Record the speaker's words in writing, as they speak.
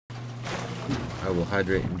I will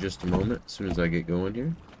hydrate in just a moment as soon as I get going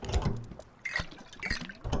here.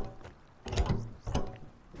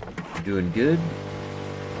 Doing good.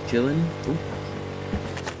 Chilling. Ooh.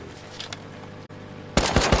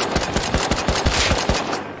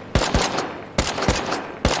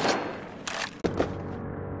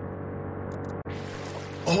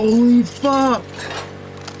 Holy fuck!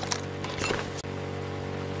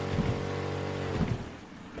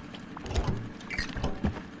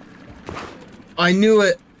 I knew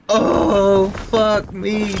it! Oh, fuck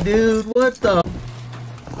me, dude. What the?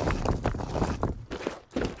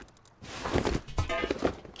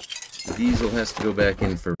 Diesel has to go back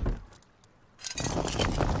in for...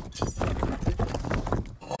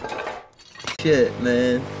 Shit,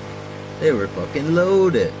 man. They were fucking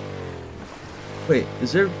loaded. Wait,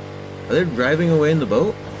 are they driving away in the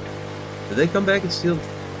boat? Did they come back and steal?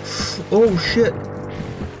 Oh shit!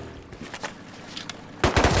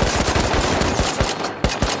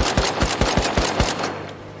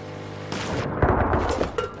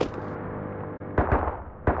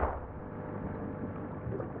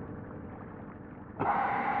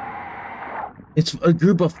 It's a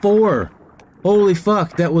group of 4. Holy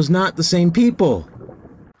fuck, that was not the same people.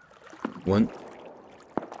 One.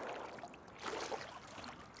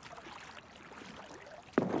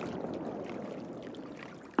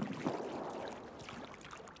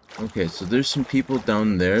 Okay, so there's some people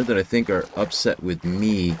down there that I think are upset with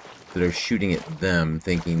me that are shooting at them,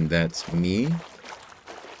 thinking that's me.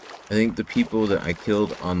 I think the people that I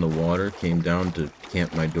killed on the water came down to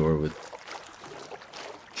camp my door with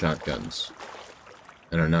shotguns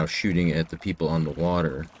and are now shooting at the people on the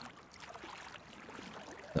water.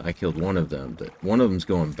 I killed one of them, but one of them's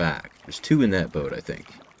going back. There's 2 in that boat, I think.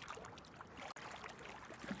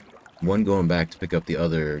 One going back to pick up the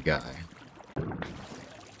other guy.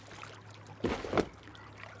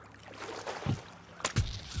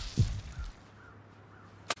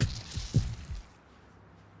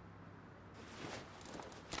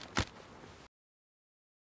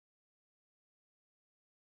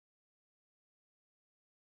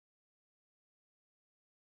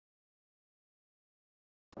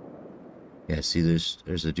 Yeah, see,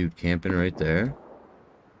 there's a dude camping right there.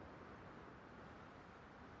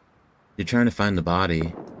 You're trying to find the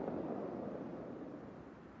body.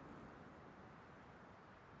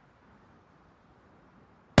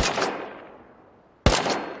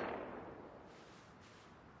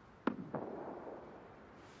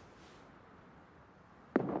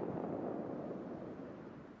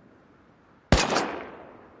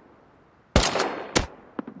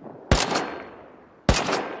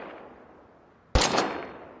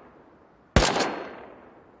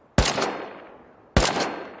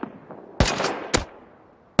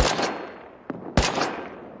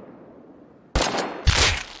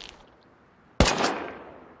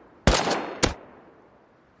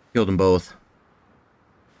 Killed them both.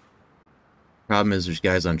 Problem is, there's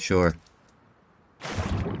guys on shore. I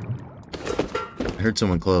heard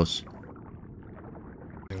someone close.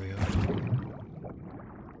 There we go.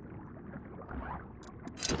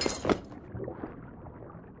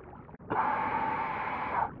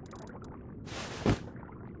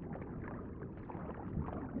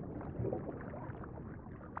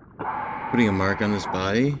 Putting a mark on this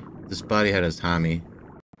body. This body had a Tommy.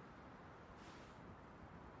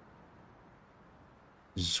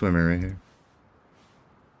 There's a swimmer right here.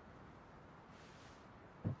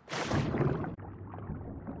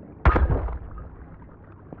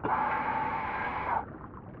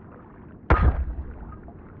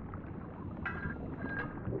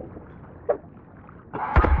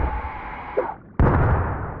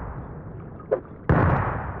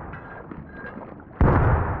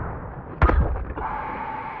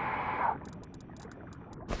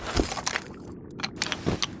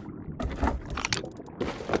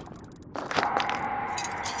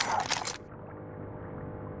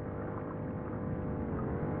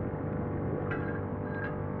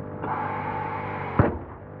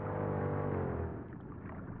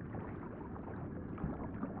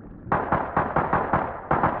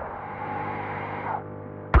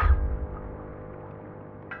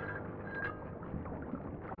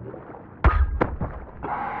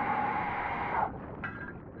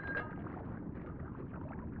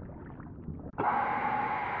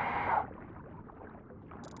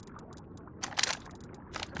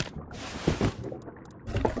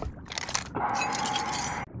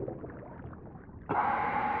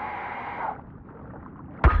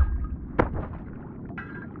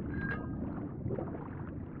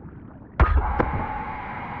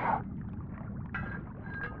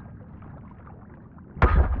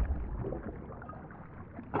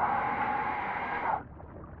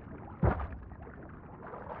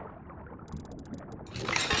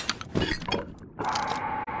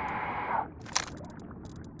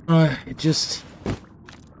 It just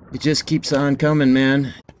keeps on coming,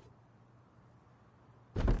 man.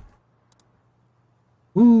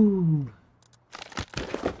 Woo!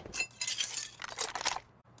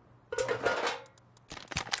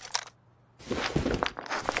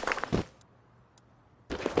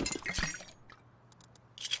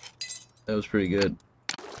 That was pretty good.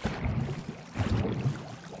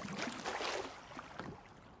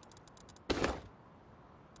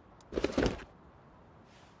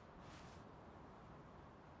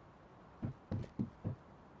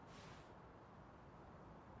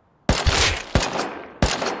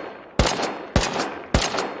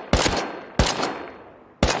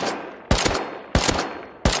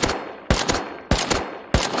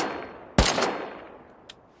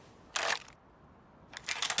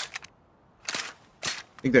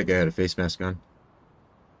 I think that guy had a face mask on.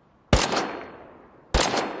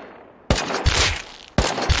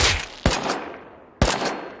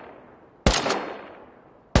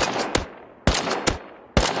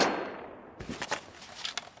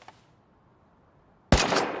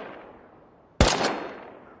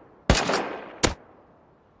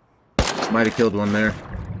 Might have killed one there.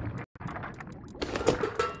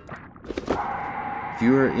 If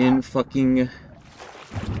you are in fucking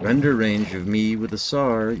render range of me with a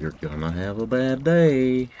SAR, you're gonna have a bad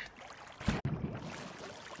day.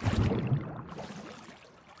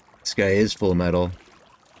 This guy is full metal.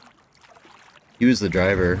 He was the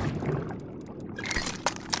driver.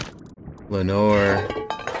 Lenore.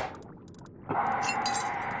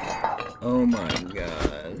 Oh my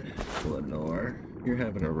god. Lenore. You're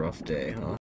having a rough day, huh?